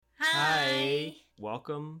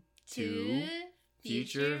Welcome to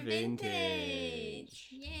Future Vintage.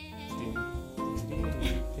 Yay!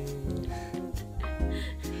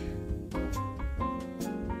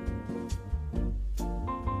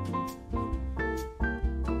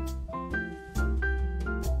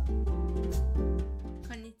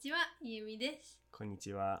 こんにちは、ゆみです。こんに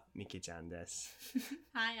ちは、みけちゃんです。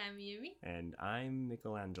Hi, I'm Yumi. And I'm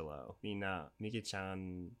Michelangelo. みんな、みけちゃ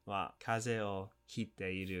んは風邪をひい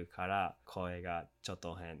ているから声がちょっ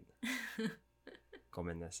と変。ご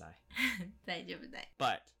めんなさい。大丈夫だよ。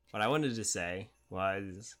But what I wanted to say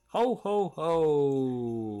was ho ho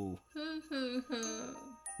ho.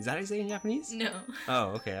 Is that how you say it in Japanese? No.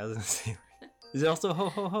 Oh, okay. I was gonna say. Is it also ho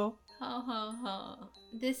ho ho? Ho ho ho.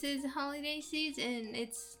 This is holiday season.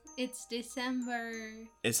 It's December.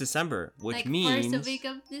 It's December, which like means first week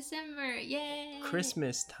of December. Yay!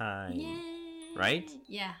 Christmas time. Yay! Right?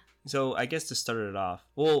 Yeah. So I guess to start it off.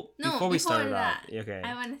 Well, No, before we start it that, off. Okay.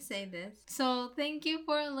 I want to say this. So thank you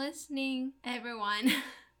for listening, everyone.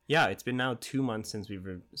 Yeah, it's been now 2 months since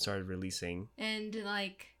we've started releasing. And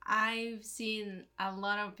like I've seen a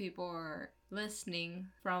lot of people listening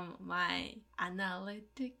from my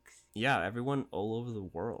analytics. Yeah, everyone all over the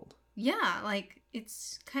world. Yeah, like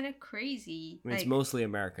it's kind of crazy. I mean, like, it's mostly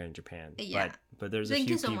America and Japan. Yeah. But there's Thank a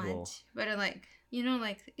few you so people. much. But like, you know,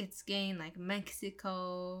 like it's gained like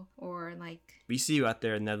Mexico or like. We see you out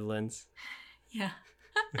there in Netherlands. Yeah.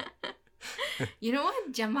 You know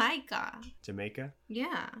what? Jamaica. Jamaica?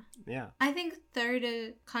 Yeah. Yeah. I think third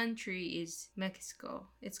country is Mexico.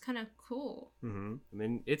 It's kind of cool. Mm-hmm. I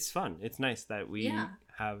mean, it's fun. It's nice that we Yeah.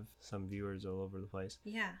 have some viewers all over the place.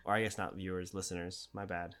 Yeah. Or I guess not viewers, listeners. My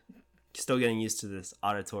bad. Still getting used to this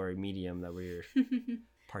auditory medium that we're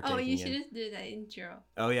partaking Oh, you in. should just do that intro.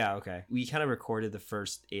 Oh, yeah, okay. We kind of recorded the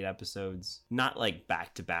first 8 episodes, not like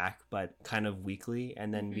back to back, but kind of weekly.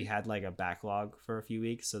 And then we had like a backlog for a few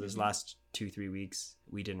weeks. So this last 2-3 weeks,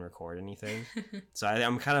 we didn't record anything. So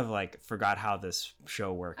I'm kind of like forgot how this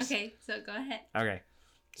show works. Okay, so go ahead. Okay.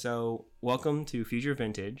 So, welcome to Future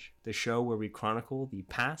Vintage, the show where we chronicle the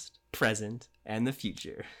past, present, and the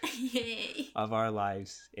future Yay. of our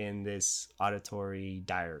lives in this auditory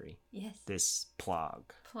diary, Yes. this plog.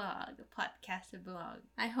 Podcast blog.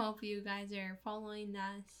 I hope you guys are following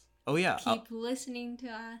us. Oh, yeah. Keep listening to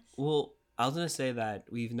us. Well, I was going to say that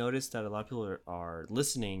we've noticed that a lot of people are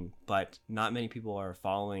listening, but not many people are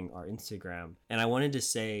following our Instagram. And I wanted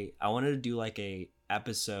to do like a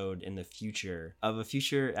episode in the future of a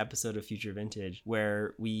future episode of Future Vintage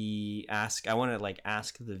where I want to like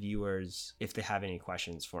ask the viewers if they have any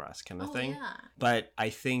questions for us kind of thing. Yeah. But I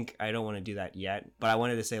think I don't want to do that yet, but I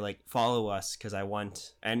wanted to say like follow us because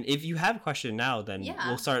and if you have a question now, then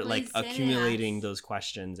we'll start like accumulating those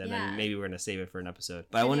questions and then maybe we're going to save it for an episode.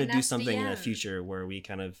 But I want to do something in the future where we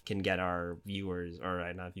kind of can get our viewers, or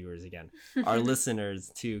not viewers again, our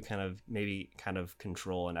listeners to kind of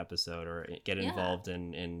control an episode or get involved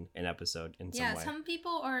in an episode in some way. Yeah, some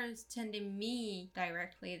people are sending me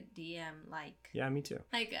directly DM like. Yeah, me too.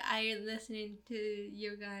 Like I listening to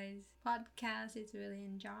you guys podcast. It's really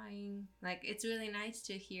enjoying. Like it's really nice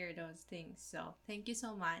to hear those things. So thank you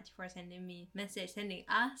so much for sending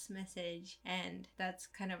us message, and that's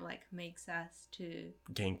kind of like makes us to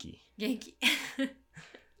Genki.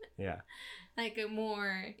 Yeah. Like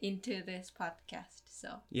more into this podcast.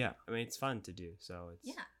 So yeah, I mean it's fun to do. So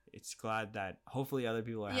it's glad that hopefully other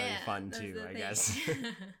people are having fun too, I guess.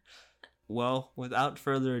 Well, without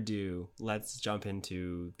further ado, let's jump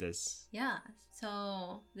into this. Yeah,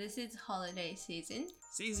 so this is holiday season.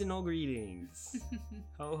 Seasonal greetings.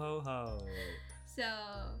 Ho, ho, ho. So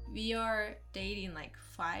we are dating like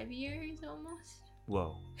 5 years almost.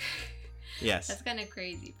 Whoa. Yes. That's kind of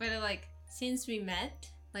crazy. But like since we met,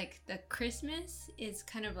 like the Christmas is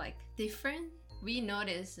kind of like different. We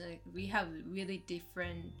notice like we have really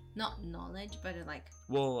different, not knowledge, but like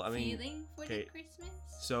feeling for the Christmas.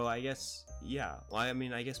 So I guess,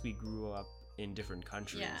 I guess we grew up in different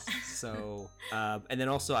countries. Yeah. So, and then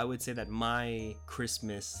also I would say that my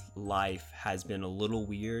Christmas life has been a little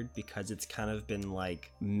weird because it's kind of been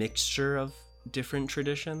like mixture of different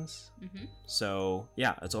traditions. So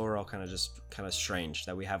yeah, it's overall kind of strange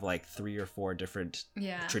that we have like 3 or 4 different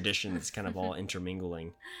traditions kind of all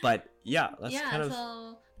intermingling. But yeah, that's kind of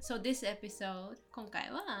so this episode 今回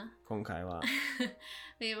は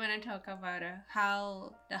we want to talk about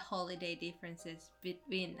how the holiday differences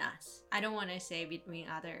between us. I don't want to say between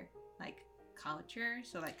other like culture,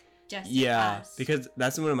 so like just Yeah, us. because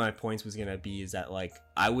that's one of my points was gonna be is that like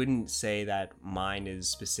I wouldn't say that mine is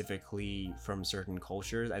specifically from certain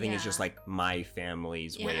cultures. I think it's just like my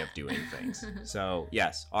family's way of doing things. So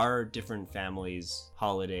yes, our different families'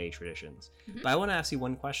 holiday traditions. But I want to ask you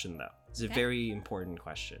one question though. It's a very important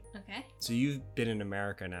question. Okay. So you've been in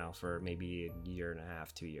America now for maybe a year and a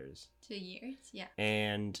half, 2 years. 2 years, yeah.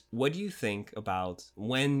 And what do you think about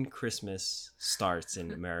when Christmas starts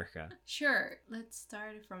in America? Sure, let's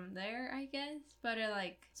start from there, I guess. But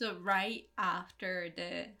like, so right after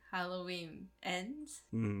the Halloween ends,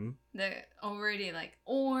 the already like,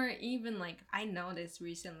 or even like, I noticed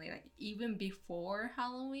recently, like even before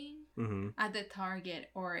Halloween, at the Target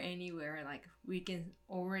or anywhere, like we can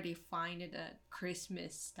already find the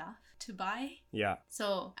Christmas stuff to buy. Yeah.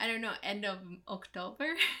 So I don't know, end of October.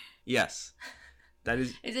 Yes. That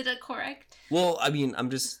is it a correct? Well, I mean,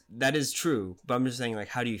 that is true, but I'm just saying, like,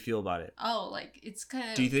 how do you feel about it? Oh, like, it's kind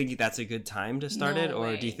of... Do you think that's a good time to start it?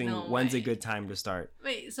 Or do you think when's a good time to start?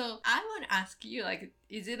 Wait, so I want to ask you, like,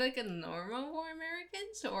 is it like a normal for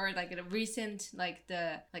Americans? Or like a recent, like,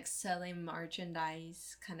 the, like, selling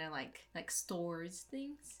merchandise kind of like stores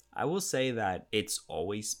things? I will say that it's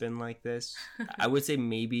always been like this. I would say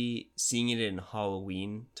maybe seeing it in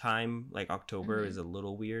Halloween time, like October, is a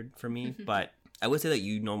little weird for me, but... I would say that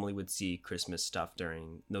you normally would see Christmas stuff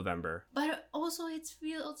during November. But also it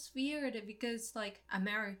feels weird because like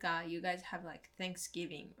America, you guys have like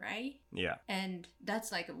Thanksgiving, right? Yeah. And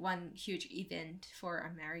that's like one huge event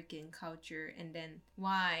for American culture. And then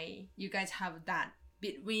why you guys have that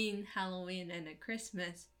between Halloween and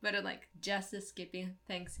Christmas, but like just skipping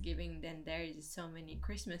Thanksgiving, then there is so many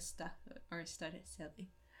Christmas stuff or started selling.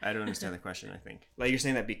 I don't understand the question, I think. Like you're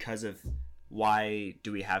saying that because of... Why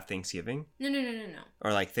do we have Thanksgiving? No.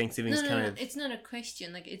 Or like Thanksgiving's kind of... It's not a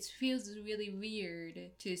question. Like it feels really weird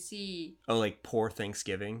to see... Oh, like poor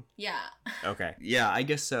Thanksgiving? Yeah. Okay. Yeah, I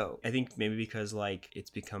guess so. I think maybe because like it's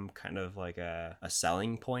become kind of like a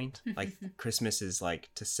selling point. Like Christmas is like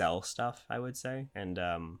to sell stuff, I would say. And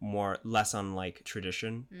less on like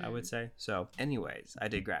tradition, I would say. So anyways, I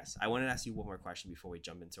digress. I wanted to ask you one more question before we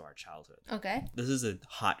jump into our childhood. Okay. This is a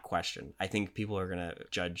hot question. I think people are going to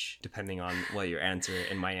judge depending on what your answer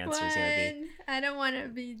and my answer is going to be. I don't want to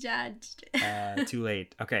be judged. Too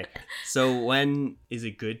late. Okay. So when is a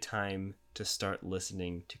good time to start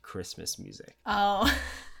listening to Christmas music? Oh,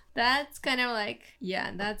 that's kind of like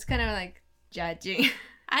judging.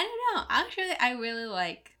 I don't know. Actually, I really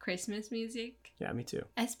like Christmas music. Yeah, me too.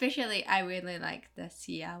 Especially, I really like the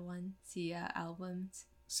Sia albums.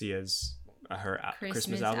 Sia's her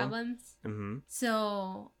Christmas albums.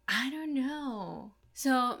 So, I don't know.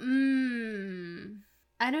 So,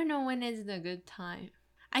 I don't know when is the good time.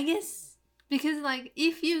 I guess because like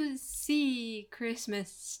if you see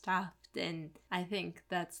Christmas stuff, then I think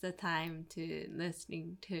that's the time to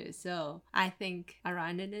listening to. So I think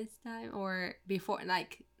around this time or before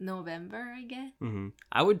like November, I guess.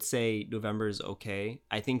 I would say November is okay.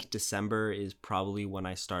 I think December is probably when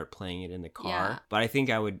I start playing it in the car. Yeah. But I think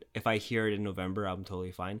I would, if I hear it in November, I'm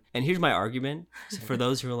totally fine. And here's my argument. So for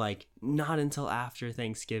those who are like, not until after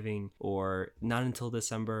Thanksgiving or not until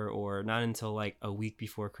December or not until like a week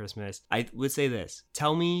before Christmas, I would say this.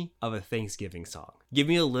 Tell me of a Thanksgiving song. Give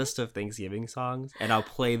me a list of Thanksgiving songs and I'll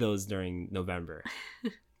play those during November.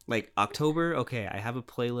 Like October, okay, I have a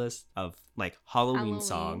playlist of like Halloween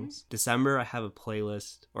songs. December, I have a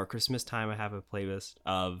playlist, or Christmas time, I have a playlist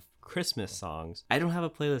of Christmas songs. I don't have a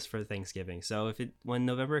playlist for Thanksgiving, so when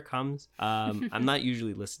November comes, I'm not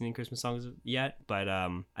usually listening to Christmas songs yet, but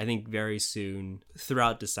I think very soon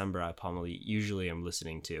throughout December I usually am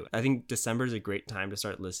listening to. I think December is a great time to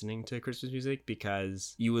start listening to Christmas music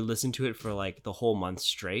because you would listen to it for like the whole month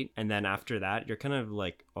straight, and then after that you're kind of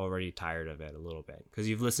like already tired of it a little bit because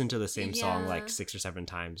you've listened to the same song like 6 or 7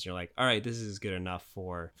 times. You're like, all right, this is good enough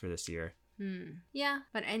for this year. Yeah,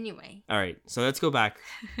 but anyway. All right, so let's go back.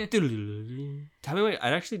 Tell me what, I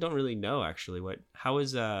actually don't really know how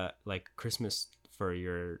is like Christmas for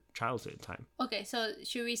your childhood time? Okay, so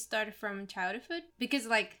should we start from childhood? Because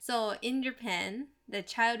like, so in Japan, the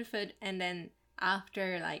childhood and then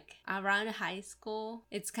after like around high school,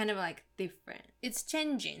 it's kind of like different. It's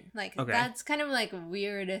changing. Like that's kind of like a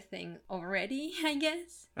weird thing already, I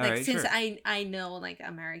guess. Like right, since sure. I know like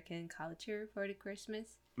American culture for the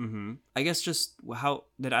Christmas. I guess just how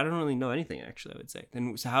that I don't really know anything actually. I would say.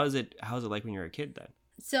 Then so how is it like when you're a kid then?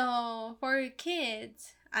 So for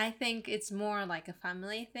kids, I think it's more like a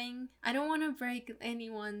family thing. I don't want to break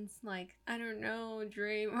anyone's like I don't know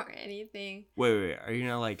dream or anything. Wait. Are you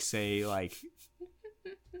gonna like say like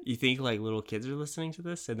You think like little kids are listening to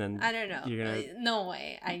this, and then I don't know. You're gonna... No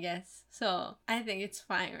way, I guess. So I think it's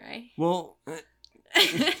fine, right? Well, I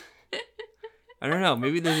don't know.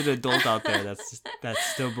 Maybe there's an adult out there that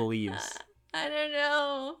still believes. I don't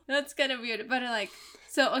know. That's kind of weird. But like,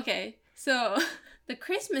 so okay. So the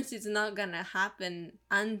Christmas is not gonna happen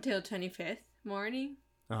until 25th morning.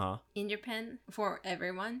 In Japan for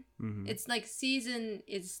everyone. It's like season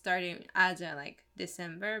is starting as like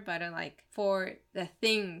December, but like for the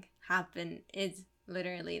thing happen is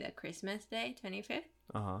literally the Christmas day, 25th.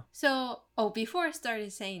 So, before I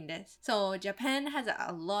started saying this, so Japan has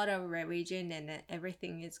a lot of religion and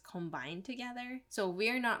everything is combined together. So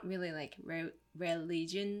we're not really like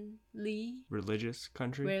religious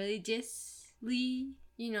country. Religiously.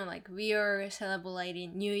 You know, like we are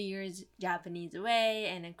celebrating New Year's Japanese way,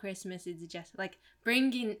 and then Christmas is just like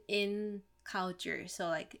bringing in culture. So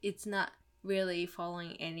like it's not really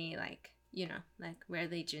following any like, you know, like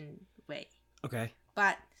religion way. Okay.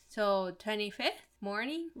 But so 25th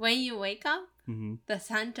morning, when you wake up, the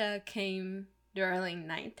Santa came during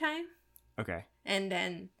nighttime. Okay. And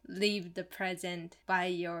then leave the present by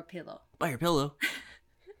your pillow. By your pillow?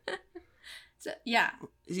 So yeah.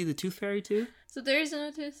 Is he the tooth fairy too? So there is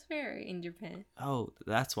no tooth fairy in Japan. Oh,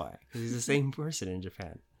 that's why. Because he's the same person in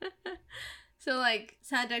Japan. So like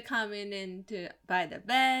Santa coming in to by the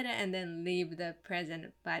bed and then leave the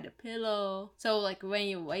present by the pillow. So like when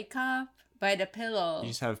you wake up by the pillow, you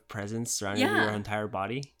just have presents surrounding your entire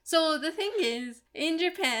body. So the thing is, in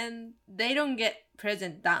Japan, they don't get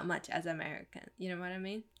present that much as American. You know what I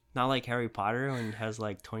mean? Not like Harry Potter when it has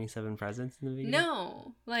like 27 presents in the beginning?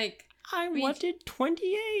 No. Like... I wanted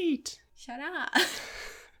 28! Shut up.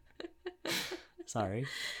 Sorry.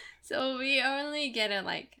 So we only get it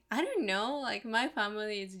like... I don't know. Like my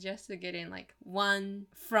family is just getting like one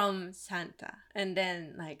from Santa. And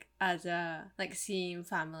then like as a like seeing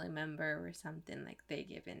family member or something, like they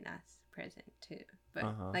giving us present too.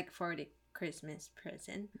 But like for the Christmas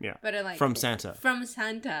present. Yeah. But like from Santa. From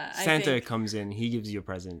Santa. Santa comes in, he gives you a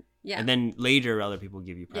present. Yeah. And then later other people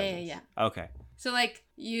give you presents. Yeah. Okay. So like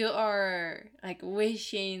you are like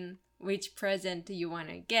wishing which present you want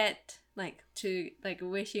to get, like to like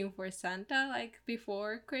wishing for Santa like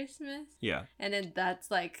before Christmas. Yeah. And then that's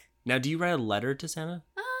like... Now do you write a letter to Santa?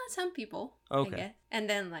 Some people. Okay. I guess. And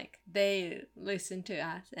then like they listen to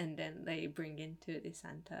us and then they bring into the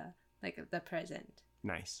Santa like the present.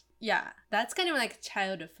 Nice. Yeah, that's kind of like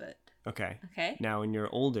childhood. Okay. Okay. Now when you're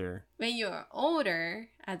older,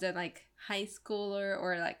 as a like high schooler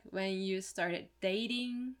or like when you started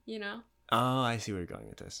dating, you know? Oh, I see where you're going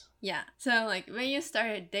with this. Yeah. So like when you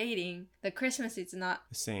started dating, the Christmas is not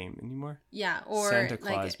the same anymore. Yeah, or Santa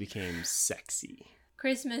Claus like, became sexy.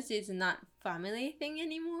 Christmas is not family thing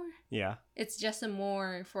anymore. Yeah. It's just a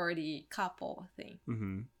more for the couple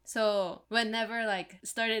thing. So whenever like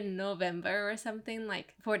started in November or something,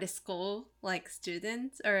 like for the school, like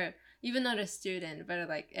students or even not a student, but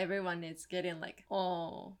like everyone is getting like,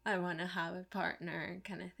 oh, I want to have a partner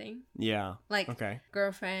kind of thing. Yeah. Like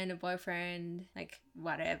girlfriend, boyfriend, like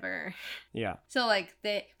whatever. Yeah. So like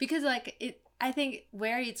because like I think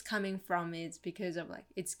where it's coming from is because of like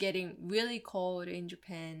it's getting really cold in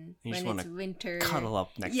Japan when it's winter. Cuddle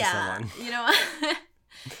up next to someone. You know,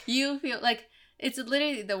 you feel like it's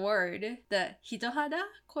literally the word, the hitohada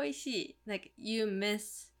koishi, like you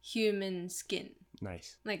miss human skin.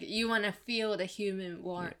 Nice. Like you want to feel the human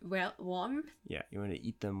warmth. Yeah, you want to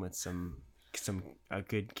eat them with a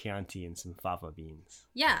good Chianti and some fava beans.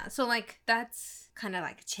 Yeah, so like that's kind of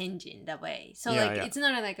like changing the way. So it's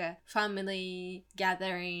not like a family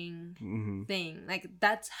gathering thing. Like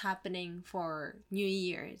that's happening for New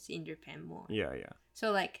Year's in Japan more. Yeah.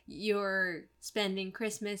 So like you're spending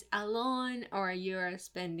Christmas alone or you're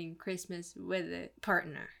spending Christmas with a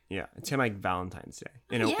partner. Yeah, it's kind of like Valentine's Day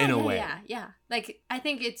in a way. Yeah. Like I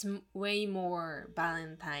think it's way more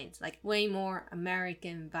Valentine's, like way more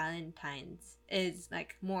American Valentine's is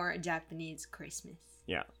like more Japanese Christmas.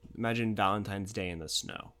 Yeah, imagine Valentine's Day in the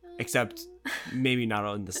snow, except maybe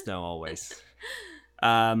not in the snow always.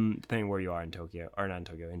 Depending where you are in Tokyo, or not in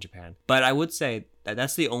Tokyo, in Japan. But I would say that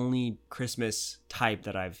that's the only Christmas type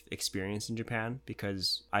that I've experienced in Japan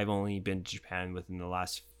because I've only been to Japan within the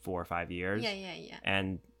last 4 or 5 years. Yeah.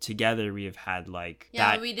 And together we have had like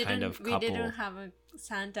that kind of couple. We didn't have a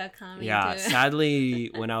Santa coming. Yeah, sadly,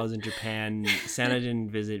 when I was in Japan, Santa didn't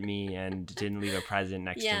visit me and didn't leave a present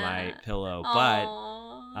next to my pillow.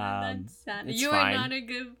 Aww, but that's sad. It's you fine. are not a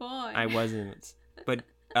good boy. I wasn't. But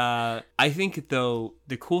I think though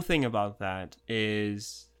the cool thing about that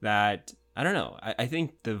is that I don't know. I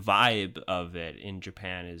think the vibe of it in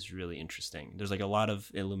Japan is really interesting. There's like a lot of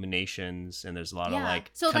illuminations and there's a lot of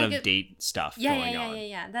like so kind like of date stuff going on.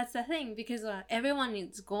 Yeah. That's the thing because everyone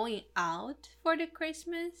is going out for the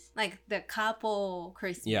Christmas, like the couple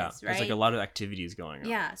Christmas, right? There's like a lot of activities going on.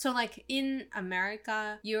 Yeah, so like in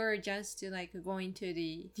America, you're just like going to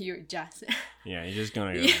you're just you're just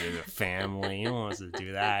going to go with the family. Who wants to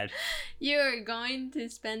do that? You're going to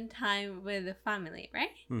spend time with the family, right?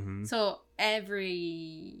 Mm-hmm. So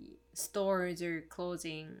every stores are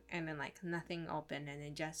closing and then like nothing open and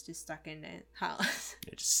then just stuck in the house.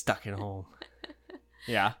 You're just stuck at home.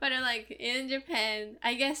 Yeah. But like in Japan,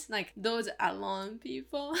 I guess like those alone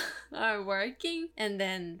people are working and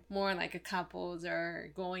then more like couples are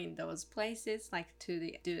going those places like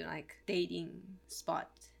to do like dating spot.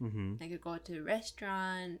 Mm-hmm. Like go to a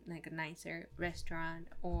restaurant, like a nicer restaurant,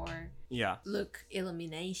 or look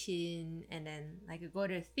illumination, and then like go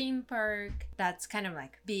to a theme park. That's kind of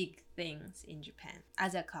like big things in Japan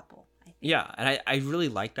as a couple, I think. Yeah, and I really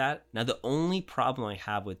like that. Now, the only problem I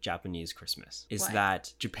have with Japanese Christmas is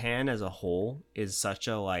that Japan as a whole is such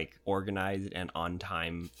a like organized and on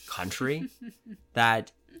time country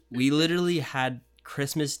that we literally had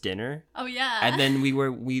Christmas dinner. Oh yeah. And then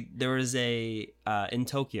there was a in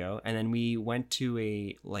Tokyo, and then we went to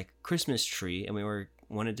a like Christmas tree, and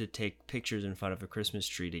wanted to take pictures in front of a Christmas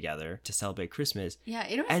tree together to celebrate Christmas. Yeah,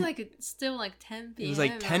 it was like still like 10 p.m. It was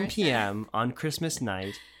like 10 p.m. on Christmas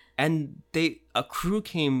night. And a crew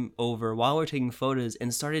came over while we were taking photos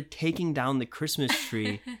and started taking down the Christmas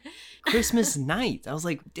tree Christmas night. I was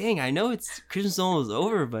like, dang, I know it's Christmas almost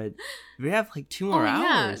over, but we have like 2 more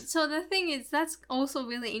hours. Yeah. So the thing is, that's also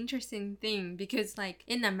really interesting thing because like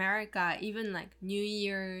in America, even like New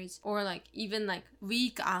Year's or like even like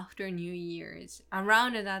week after New Year's,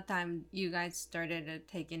 around at that time, you guys started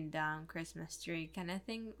taking down Christmas tree kind of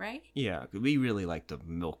thing, right? Yeah, we really like to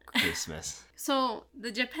milk Christmas. So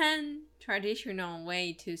the Japan traditional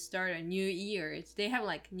way to start a New Year's, they have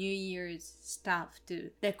like New Year's stuff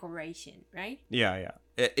to decoration, right? Yeah.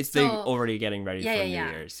 It's they already getting ready for New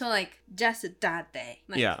Year's. So like just that day,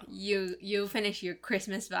 like you finish your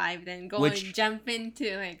Christmas vibe, then jump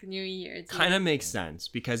into like New Year's. Kind of makes sense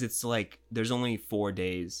because it's like there's only 4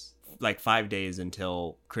 days, like 5 days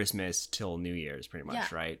until Christmas till New Year's, pretty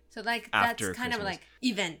much, right? So like after that's kind Christmas. of like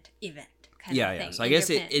event kind of thing. So I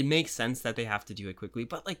guess it makes sense that they have to do it quickly,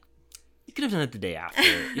 but like you could have done it the day after.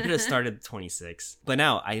 You could have started the 26th. But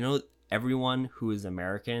now I know everyone who is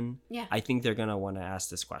American, I think they're going to want to ask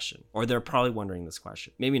this question. Or they're probably wondering this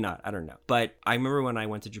question. Maybe not. I don't know. But I remember when I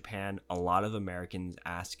went to Japan, a lot of Americans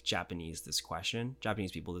ask Japanese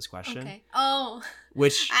people this question. Okay. Oh.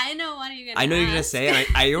 Which I know what you're going to ask. I know you're going to say, and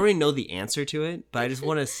I already know the answer to it, but I just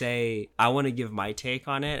want to say, I want to give my take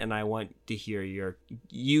on it, and I want to hear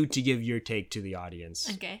you to give your take to the audience.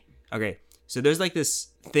 Okay. So there's like this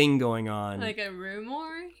thing going on. Like a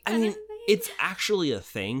rumor? I mean, it's actually a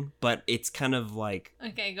thing, but it's kind of like...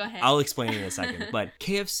 Okay, go ahead. I'll explain in a second. But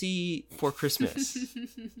KFC for Christmas.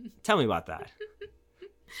 Tell me about that.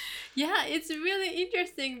 Yeah, it's really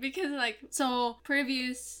interesting because like, so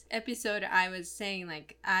previous episode I was saying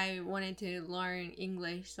like I wanted to learn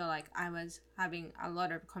English, so like I was having a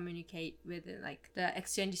lot of communicate with like the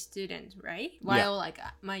exchange students, right? While like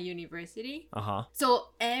my university. So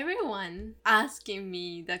everyone asking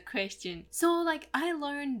me the question. So like I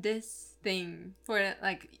learned this thing for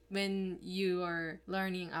like when you are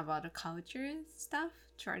learning about the culture stuff.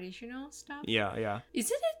 Traditional stuff. Yeah.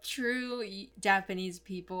 Is it true Japanese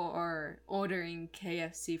people are ordering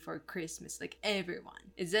KFC for Christmas? Like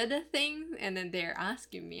everyone. Is that a thing? And then they're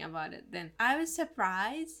asking me about it. Then I was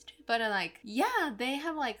surprised. But like, yeah, they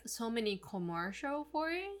have like so many commercial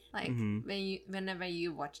for it. Like whenever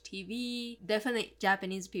you watch TV, definitely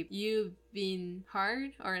Japanese people, you've been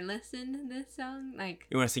heard or listened to this song. Like,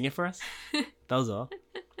 you want to sing it for us? どうぞ。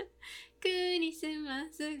クリスマ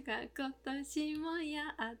スが今年もや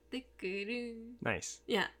ってくる. Nice.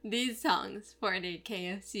 Yeah, these songs for the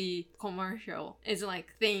KFC commercial is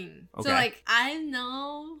like thing. Okay. So like I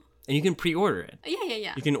know. And you can pre-order it.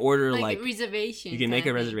 Yeah. You can order like reservation. You can make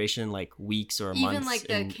a reservation like weeks or months. Even like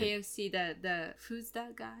the KFC, the who's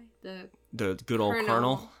that guy? The good old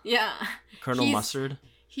Colonel. Yeah. Colonel Mustard.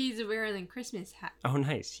 He's wearing a Christmas hat. Oh,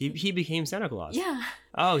 nice. He became Santa Claus. Yeah.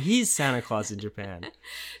 Oh, he's Santa Claus in Japan.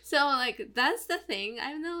 So, like, that's the thing.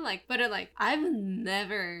 I know, like, but, like, I've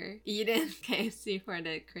never eaten KFC for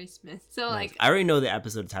the Christmas. So, nice. Like... I already know the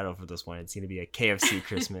episode title for this one. It's going to be a KFC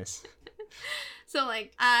Christmas. So,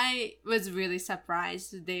 like, I was really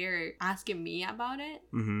surprised they're asking me about it.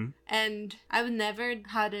 And I've never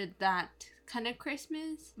had that kind of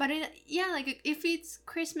Christmas. But like if it's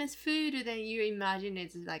Christmas food, then you imagine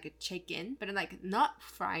it's like a chicken, but like not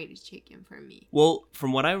fried chicken for me. Well,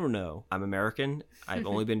 from what I know, I'm American. I've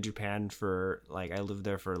only been to Japan for like, I lived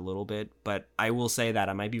there for a little bit, but I will say that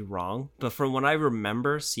I might be wrong. But from what I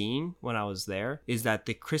remember seeing when I was there is that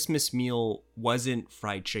the Christmas meal wasn't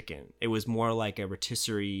fried chicken. It was more like a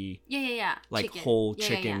rotisserie, like chicken. Whole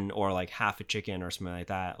chicken or like half a chicken or something like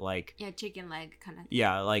that. Like chicken leg kind of.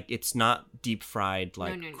 Yeah, like it's not deep fried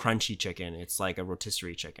like crunchy chicken. It's like a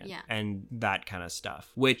rotisserie chicken and that kind of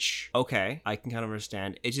stuff. Which okay, I can kind of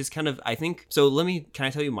understand. It's just kind of I think so. Can I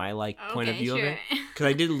tell you my like point of view of it? Because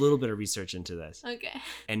I did a little bit of research into this. Okay.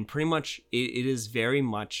 And pretty much it is very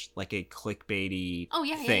much like a clickbaity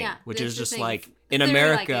thing, which is just like in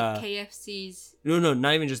America, like KFC's. No,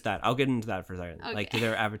 not even just that. I'll get into that for a second. Okay. Like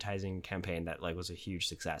their advertising campaign that like was a huge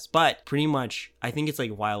success. But pretty much, I think it's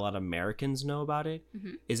like why a lot of Americans know about it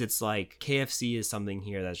is it's like KFC is something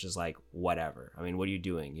here that's just like whatever. I mean, what are you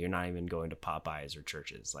doing? You're not even going to Popeyes or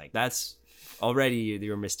Church's. Like that's already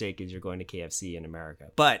your mistake is you're going to KFC in America.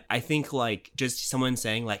 But I think like just someone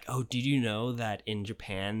saying like, oh, did you know that in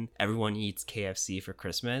Japan everyone eats KFC for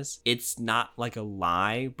Christmas? It's not like a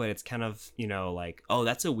lie, but it's kind of, you know, like, oh,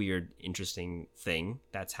 that's a weird, interesting thing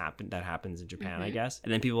that happens in Japan, I guess.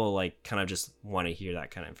 And then people like kind of just want to hear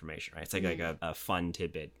that kind of information, right? It's like a fun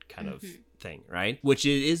tidbit kind of thing, right? Which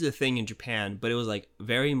is a thing in Japan, but it was like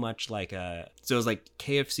very much like so it was like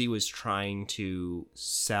KFC was trying to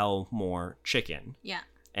sell more chicken. Yeah.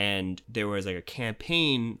 And there was like a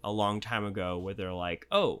campaign a long time ago where they're like,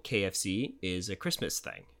 oh, KFC is a Christmas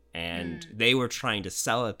thing. And they were trying to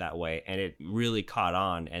sell it that way, and it really caught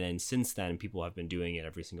on. And then since then, people have been doing it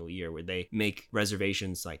every single year where they make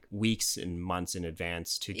reservations like weeks and months in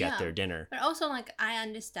advance to get their dinner. But also, like, I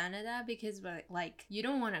understand that because, like, you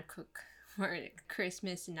don't want to cook for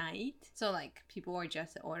Christmas night. So, like, people are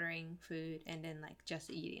just ordering food and then, like, just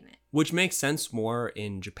eating it. Which makes sense more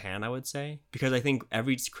in Japan, I would say. Because I think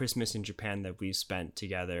every Christmas in Japan that we've spent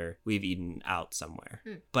together, we've eaten out somewhere.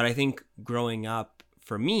 But I think growing up,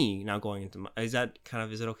 for me, now going into is it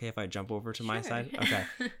okay if I jump over to my side? Okay.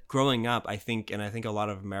 Growing up, I think a lot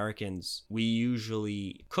of Americans, we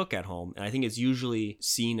usually cook at home. And I think it's usually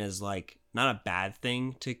seen as like, not a bad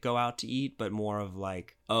thing to go out to eat, but more of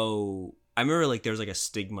like, oh, I remember like there was like a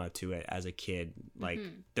stigma to it as a kid. Like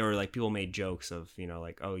there were like people made jokes of, you know,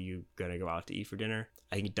 like, oh, you gonna go out to eat for dinner?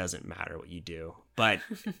 I think it doesn't matter what you do. But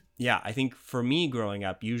yeah, I think for me growing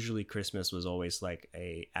up, usually Christmas was always like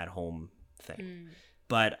a at home thing.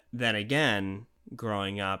 But then again,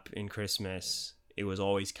 growing up in Christmas, it was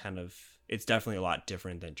always it's definitely a lot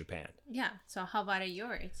different than Japan. Yeah. So how about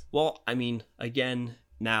yours? Well, I mean, again,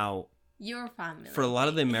 now, your family. For a lot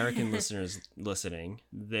of the American listeners listening,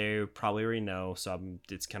 they probably already know, so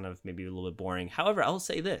it's kind of maybe a little bit boring. However, I'll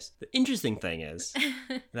say this. The interesting thing is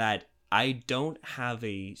that I don't have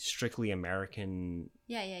a strictly American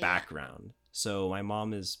background. So my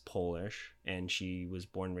mom is Polish and she was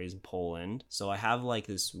born and raised in Poland. So I have like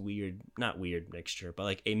this not weird mixture, but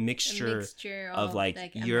like a mixture of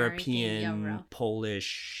like European,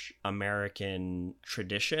 Polish, American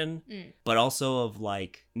tradition, but also of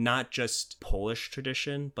like not just Polish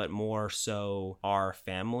tradition, but more so our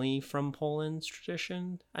family from Poland's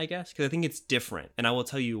tradition, I guess. Because I think it's different. And I will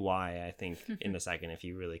tell you why, I think, in a second if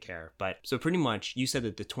you really care. But so pretty much you said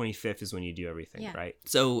that the 25th is when you do everything, right?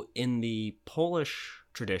 So in the Polish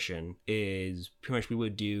tradition is pretty much we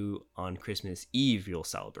would do on Christmas Eve you'll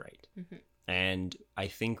celebrate. And I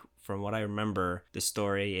think from what I remember, the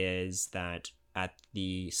story is that at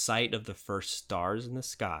the sight of the first stars in the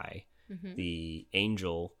sky, the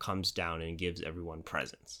angel comes down and gives everyone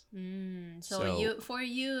presents. So for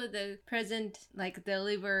you, the present like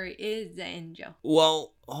deliver is the angel.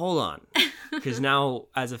 Well, hold on, because now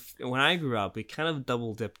when I grew up, we kind of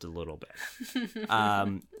double dipped a little bit.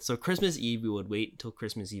 So Christmas Eve, we would wait until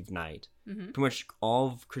Christmas Eve night. Pretty much all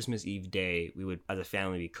of Christmas Eve day, we would, as a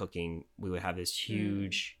family, be cooking. We would have this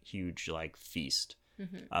huge like feast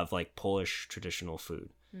of like Polish traditional food.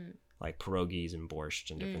 Like pierogies and borscht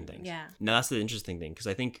and different things. Yeah. Now that's the interesting thing, because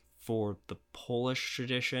I think for the Polish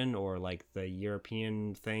tradition or like the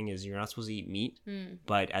European thing is you're not supposed to eat meat.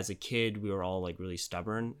 But as a kid, we were all like really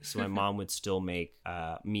stubborn. So my mom would still make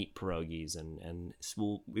meat pierogies and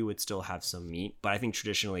we would still have some meat. But I think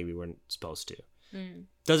traditionally we weren't supposed to.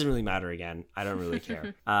 Doesn't really matter again. I don't really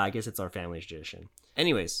care. I guess it's our family tradition.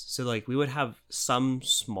 Anyways, so like we would have some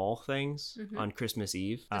small things on Christmas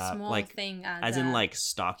Eve. A small like thing as in like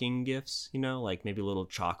stocking gifts, you know, like maybe little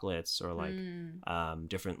chocolates or like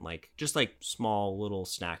different like just like small little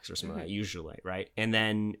snacks or something like that usually, right? And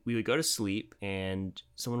then we would go to sleep and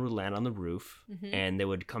someone would land on the roof and they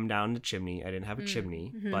would come down the chimney. I didn't have a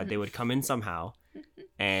chimney, but they would come in somehow.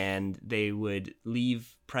 And they would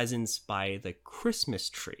leave presents by the Christmas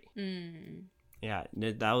tree. Yeah,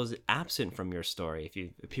 that was absent from your story.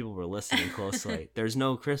 If people were listening closely, there's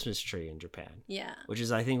no Christmas tree in Japan. Yeah, which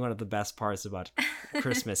is I think one of the best parts about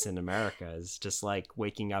Christmas in America is just like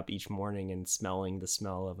waking up each morning and smelling the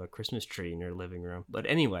smell of a Christmas tree in your living room. But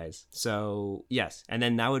anyways, so yes, and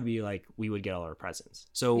then that would be like we would get all our presents.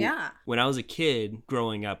 So when I was a kid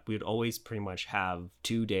growing up, we would always pretty much have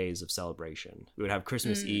 2 days of celebration. We would have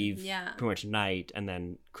Christmas Eve, pretty much night, and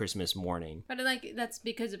then Christmas morning. But like that's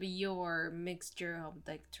because of your mixture of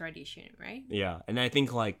like tradition, right? Yeah, and I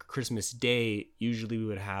think like Christmas Day, usually we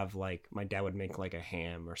would have like my dad would make like a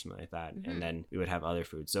ham or something like that, and then we would have other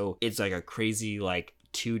food. So it's like a crazy like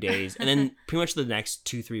 2 days, and then pretty much the next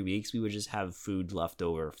 2-3 weeks we would just have food left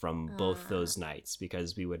over from both those nights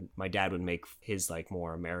because my dad would make his like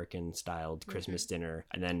more American styled Christmas dinner,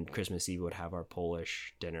 and then Christmas Eve would have our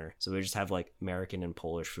Polish dinner. So we would just have like American and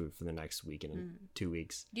Polish food for the next week and 2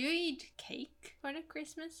 weeks. Do you eat cake for the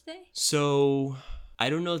Christmas Day? So I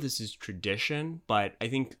don't know if this is tradition, but I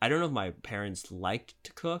don't know if my parents liked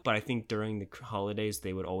to cook, but I think during the holidays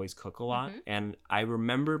they would always cook a lot. And I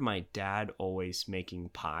remember my dad always making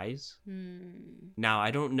pies. Now, I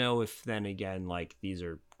don't know if then again, like these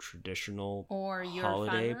are traditional or your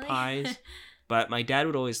holiday family? pies. But my dad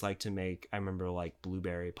would always like to make, I remember like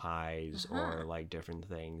blueberry pies or like different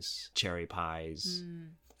things, cherry pies.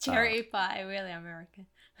 Cherry pie, really American.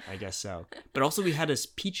 I guess so. But also we had a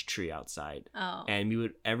peach tree outside. Oh. And we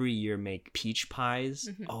would every year make peach pies.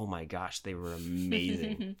 Oh my gosh, they were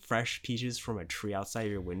amazing. Fresh peaches from a tree outside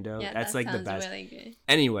your window. Yeah, that's that like the sounds best. Really good.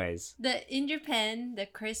 Anyways. In Japan, the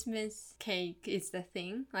Christmas cake is the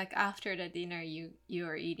thing. Like after the dinner you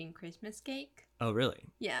are eating Christmas cake. Oh, really?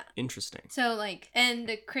 Yeah. Interesting. So like, and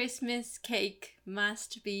the Christmas cake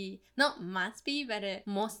must be, not must be, but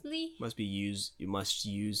mostly. You must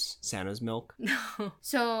use Santa's milk? No.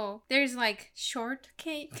 So there's like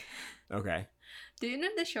shortcake. Okay. Do you know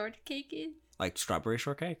what the shortcake is? Like strawberry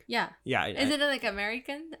shortcake? Yeah. Yeah. Is it like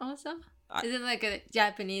American also? Is it like a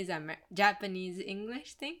Japanese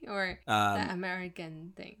English thing or the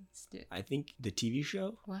American things too? I think the TV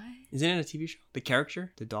show. What? Isn't it a TV show? The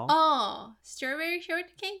character, the doll. Oh, strawberry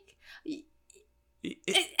shortcake.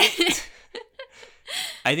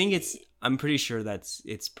 I think I'm pretty sure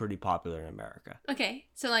it's pretty popular in America. Okay,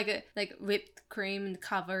 so like whipped cream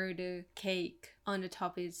covered cake on the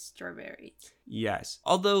top is strawberries. Yes.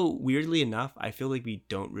 Although weirdly enough, I feel like we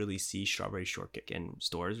don't really see strawberry shortcake in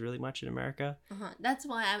stores really much in America. That's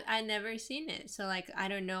why I never seen it. So like I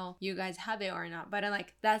don't know you guys have it or not, but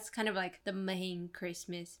like that's kind of like the main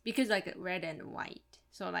Christmas because like red and white.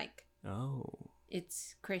 So like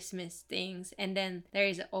it's Christmas things, and then there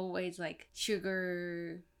is always like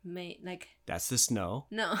sugar made like. That's the snow.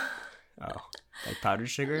 No. Oh, like powdered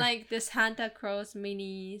sugar. Like the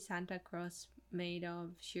mini Santa Claus made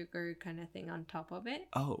of sugar kind of thing on top of it.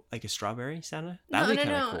 Oh, like a strawberry Santa? That'd be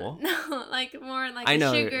kind of cool. No, like more like I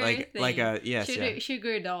know, sugar like thing. Like a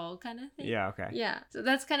sugar doll kind of thing. Yeah, okay. Yeah, so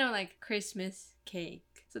that's kind of like Christmas cake.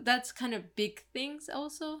 So that's kind of big things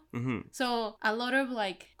also. So a lot of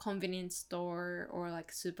like convenience store or like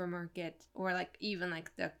supermarket or like even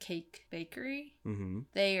like the cake bakery,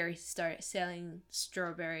 they are start selling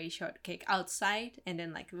strawberry shortcake outside, and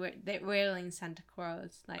then like they're wearing Santa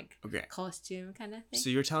Claus like costume kind of thing. So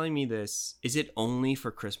you're telling me this, is it only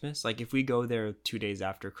for Christmas? Like if we go there 2 days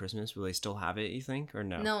after Christmas, will they still have it, you think, or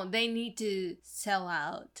no? No, they need to sell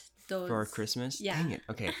out. For Christmas? Yeah. Dang it.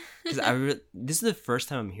 Okay. Because this is the first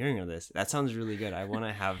time I'm hearing of this. That sounds really good. I want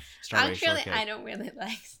to have strawberry shortcake. Actually, I don't really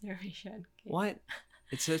like strawberry shortcake. What?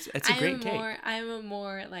 It's a great cake. I'm a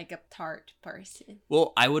more like a tart person.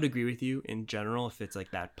 Well, I would agree with you in general if it's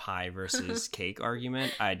like that pie versus cake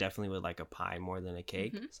argument. I definitely would like a pie more than a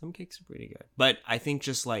cake. Some cakes are pretty good. But I think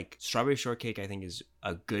just like strawberry shortcake, I think is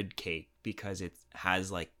a good cake because it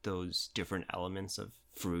has like those different elements of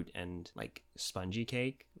fruit and like spongy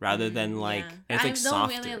cake rather than like it's like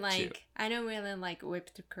softer too. I don't really like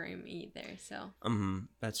whipped cream either, so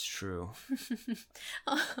that's true.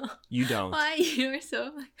 You don't. Why you're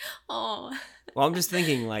so like well, I'm just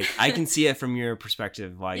thinking like I can see it from your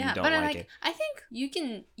perspective why you don't like it. I think you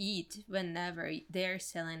can eat whenever they're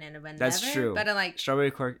selling it, whenever. That's true. But like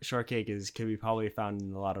strawberry shortcake could be probably found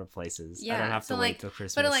in a lot of places. I don't have to wait till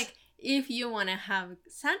Christmas. But like if you want to have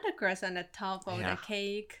Santa Claus on the top of the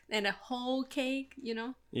cake and a whole cake, you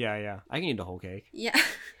know? Yeah. I can eat the whole cake. Yeah.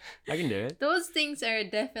 I can do it. Those things are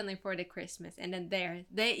definitely for the Christmas. And then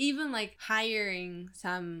they even like hiring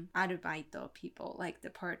some arubaito people, like the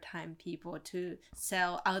part-time people to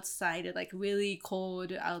sell outside, like really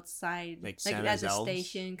cold outside, like at the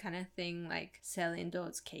station kind of thing, like selling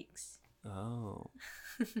those cakes. Oh.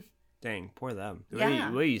 Dang, poor them.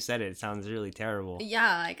 The way you said it sounds really terrible.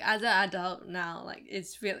 Yeah, like as an adult now, like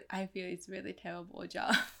I feel it's really terrible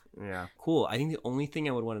job. Yeah, cool. I think the only thing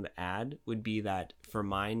I would want to add would be that for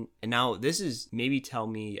mine, and now this is maybe tell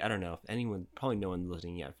me, I don't know if anyone, probably no one's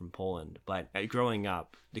listening yet from Poland, but growing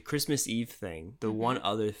up, the Christmas Eve thing, the one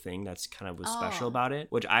other thing that's kind of was special about it,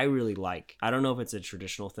 which I really like. I don't know if it's a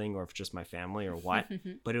traditional thing or if it's just my family or what,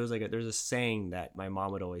 but it was like there's a saying that my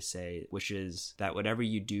mom would always say, which is that whatever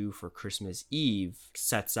you do for Christmas Eve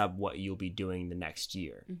sets up what you'll be doing the next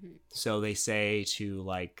year. So they say to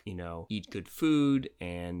like, you know, eat good food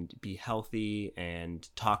and be healthy and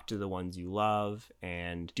talk to the ones you love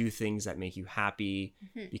and do things that make you happy,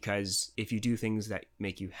 because if you do things that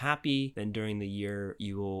make you happy, then during the year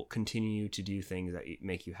you will continue to do things that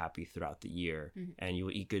make you happy throughout the year, and you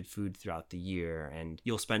will eat good food throughout the year, and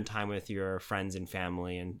you'll spend time with your friends and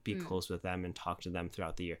family and be close with them and talk to them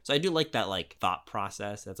throughout the year. So I do like that like thought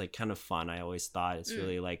process. That's like kind of fun. I always thought it's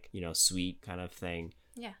really like, you know, sweet kind of thing.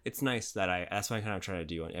 Yeah, it's nice that that's what I kind of try to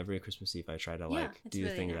do on every Christmas Eve. I try to like do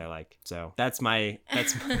really things I like. So that's my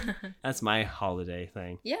that's my holiday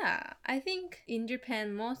thing. Yeah, I think in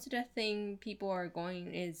Japan most of the thing people are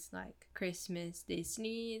going is like Christmas,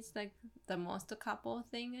 Disney is like the most couple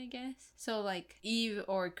thing, I guess. So like Eve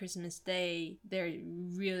or Christmas Day, they're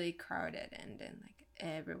really crowded, and then like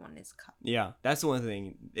everyone is coupled. Yeah, that's the one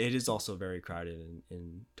thing. It is also very crowded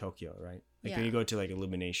in Tokyo, right? Like when you go to like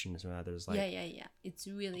Illumination or something, there's like it's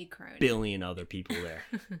really crowded. Billion other people there.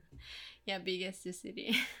 Yeah, biggest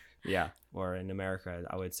city. Yeah, or in America,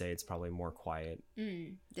 I would say it's probably more quiet.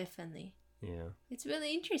 Definitely. Yeah, it's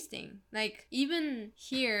really interesting. Like even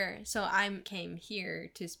here, so I came here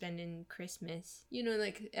to spend in Christmas. You know,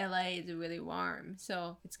 like LA is really warm,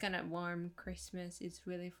 so it's kind of warm Christmas. It's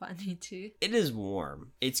really funny too. It is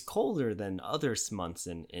warm. It's colder than other months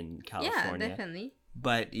in California. Yeah, definitely.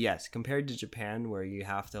 But yes, compared to Japan, where you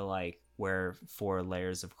have to like wear 4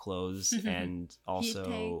 layers of clothes and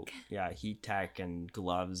also heat tech and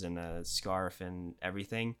gloves and a scarf and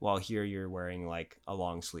everything, while here you're wearing like a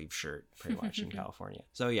long sleeve shirt pretty much in California.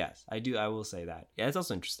 So yes, I will say that. Yeah, it's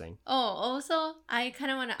also interesting. Oh, also I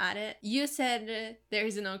kind of want to add it. You said there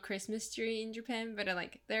is no Christmas tree in Japan, but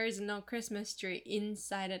like there is no Christmas tree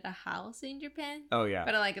inside of the house in Japan. Oh yeah,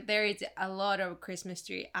 but like there is a lot of Christmas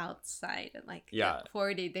tree outside, like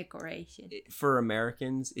for the decoration. For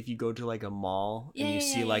Americans, if you go to like a mall and you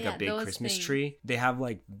see like a big Christmas tree, they have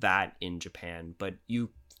like that in Japan, but you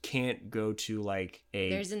can't go to like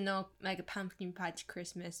there's no like a pumpkin patch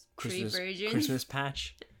Christmas tree version. Christmas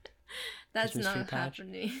patch. That's Christmas not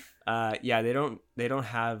happening. They don't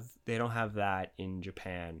have that in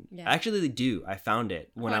Japan. Yeah. Actually, they do. I found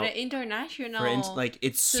it when the international like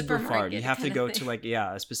it's super far. You have to go to like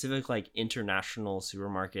a specific like international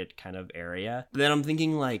supermarket kind of area. But then I'm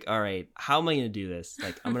thinking like, all right, how am I gonna do this?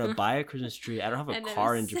 Like, I'm gonna buy a Christmas tree. I don't have a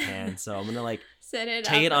car in Japan, so I'm gonna like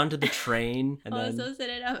take it onto the train and also set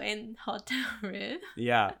it up in hotel room.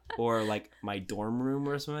 Yeah, or like my dorm room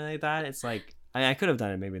or something like that. It's like. I could have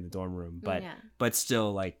done it maybe in the dorm room, but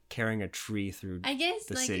still, like carrying a tree through I guess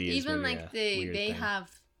the like city even is like they have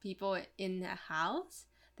people in the house.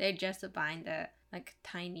 They're just buying the like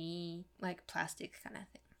tiny like plastic kind of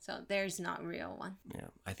thing. So there's not real one. Yeah,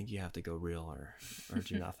 I think you have to go real or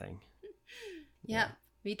do nothing. Yeah,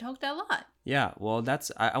 we talked a lot. Yeah, well,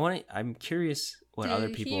 that's I'm curious what other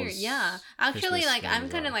people's actually like I'm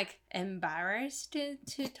kind of like embarrassed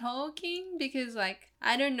to talking because like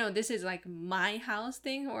I don't know, this is like my house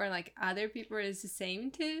thing or like other people is the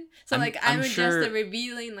same too, so I'm sure... just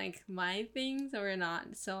revealing like my things or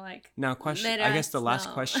not. So like now I guess the last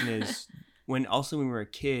question is when we were a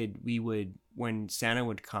kid, when Santa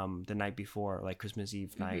would come the night before, like Christmas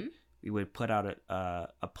Eve night, we would put out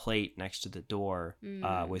a plate next to the door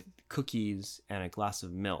with cookies and a glass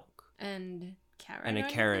of milk and a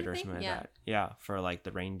carrot or something like that. Yeah, for like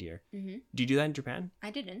the reindeer. Do you do that in Japan? I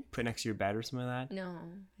didn't. Put next to your bed or something like that? No,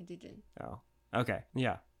 I didn't. Oh, okay.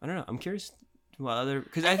 Yeah, I don't know. I'm curious what other,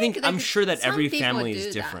 because I think I'm sure that every family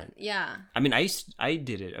is different. That. Yeah. I mean, I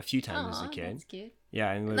did it a few times as a kid. That's cute.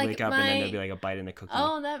 Yeah, and we Like wake up and then there'll be like a bite in the cookie.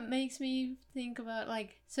 Oh, that makes me think about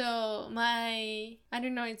like, so I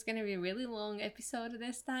don't know, it's gonna be a really long episode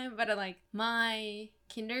this time, but like my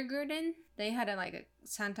kindergarten, they had like a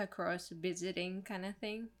Santa Claus visiting kind of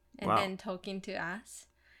thing, and then talking to us,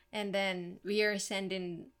 and then we are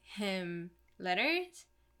sending him letters,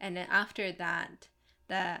 and then after that,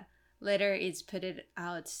 the letter is put it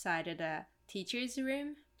outside of the teacher's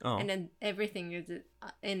room, and then everything is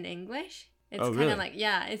in English. It's kind of like,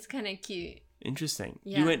 yeah, it's kind of cute. Interesting.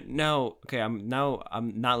 Yeah. You went I'm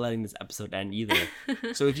not letting this episode end either.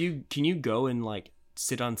 So can you go and like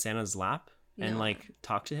sit on Santa's lap and like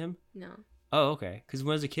talk to him? No. Oh, okay. Because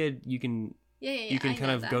when I was a kid, you can you can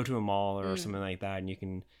kind of go to a mall or something like that, and you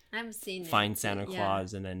can find Santa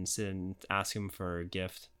Claus and then sit and ask him for a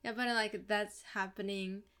gift. Yeah, but like that's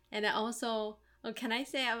happening, and also, can I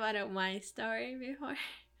say about my story before?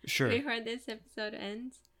 Sure. Before this episode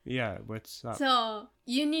ends. Yeah, what's up? So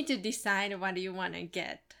you need to decide what you want to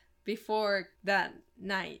get before that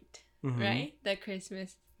night, right? The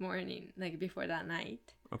Christmas morning, like before that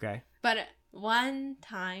night. Okay. But one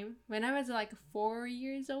time when I was like 4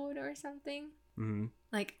 years old or something,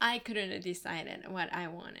 like I couldn't decide what I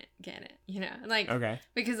wanted to get it, you know, like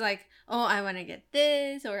because like, oh, I want to get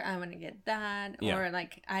this or I want to get that, or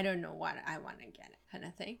like I don't know what I want to get it, kind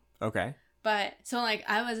of thing. Okay. But so like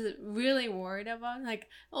I was really worried about like,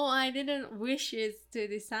 oh, I didn't wish it to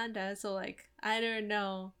the Santa, so like I don't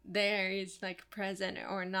know there is like present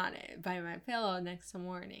or not by my pillow next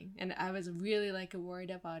morning, and I was really like worried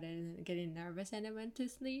about it and getting nervous, and I went to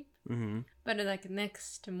sleep. But like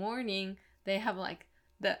next morning they have like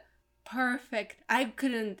the perfect, I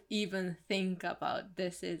couldn't even think about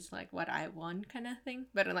this is like what I want kind of thing,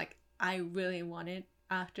 but like I really wanted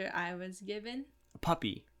after I was given a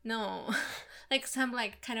puppy. No, like some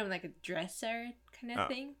like kind of like a dresser kind of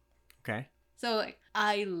thing. Okay. So like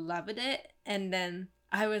I loved it, and then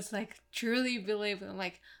I was like truly believing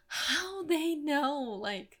like how they know,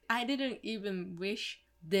 like I didn't even wish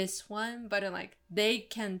this one, but like they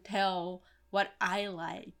can tell what I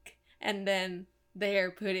like, and then they're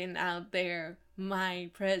putting out there my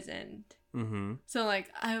present. So like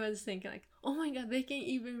I was thinking like, oh my god, they can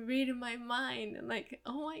even read my mind, and like,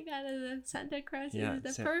 oh my god, the Santa Claus is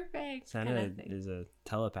the perfect Santa kind of thing. Is a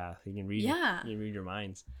telepath. He can read. Yeah. He can read your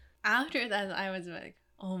minds. After that, I was like,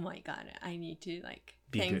 oh my god, I need to like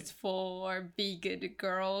thankful or be good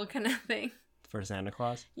girl kind of thing for Santa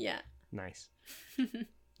Claus. Yeah. Nice.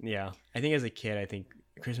 Yeah, I think as a kid, I think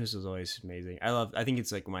Christmas was always amazing. I think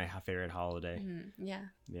it's like my favorite holiday. Yeah.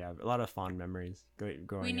 Yeah, a lot of fond memories growing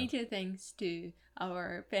up. We need to thanks to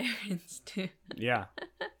our parents too. Yeah,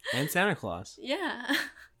 and Santa Claus. Yeah.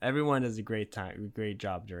 Everyone does a great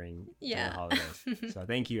job during the holidays. So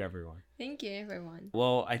thank you, everyone. Thank you, everyone.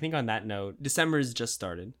 Well, I think on that note, December's just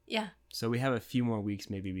started. Yeah. So we have a few more weeks.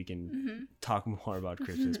 Maybe we can talk more about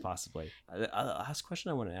Christmas, possibly. Last question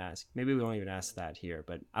I want to ask. Maybe we don't even ask that here,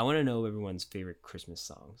 but I want to know everyone's favorite Christmas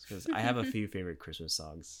songs, because I have a few favorite Christmas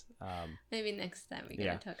songs. Maybe next time we're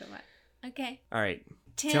going to talk about. Okay. All right.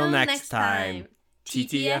 Till next time.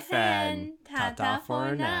 TTFN. Ta-ta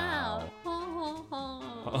for now.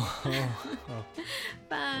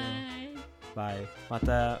 Bye. Bye. ま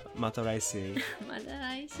た来週。また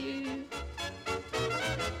来週。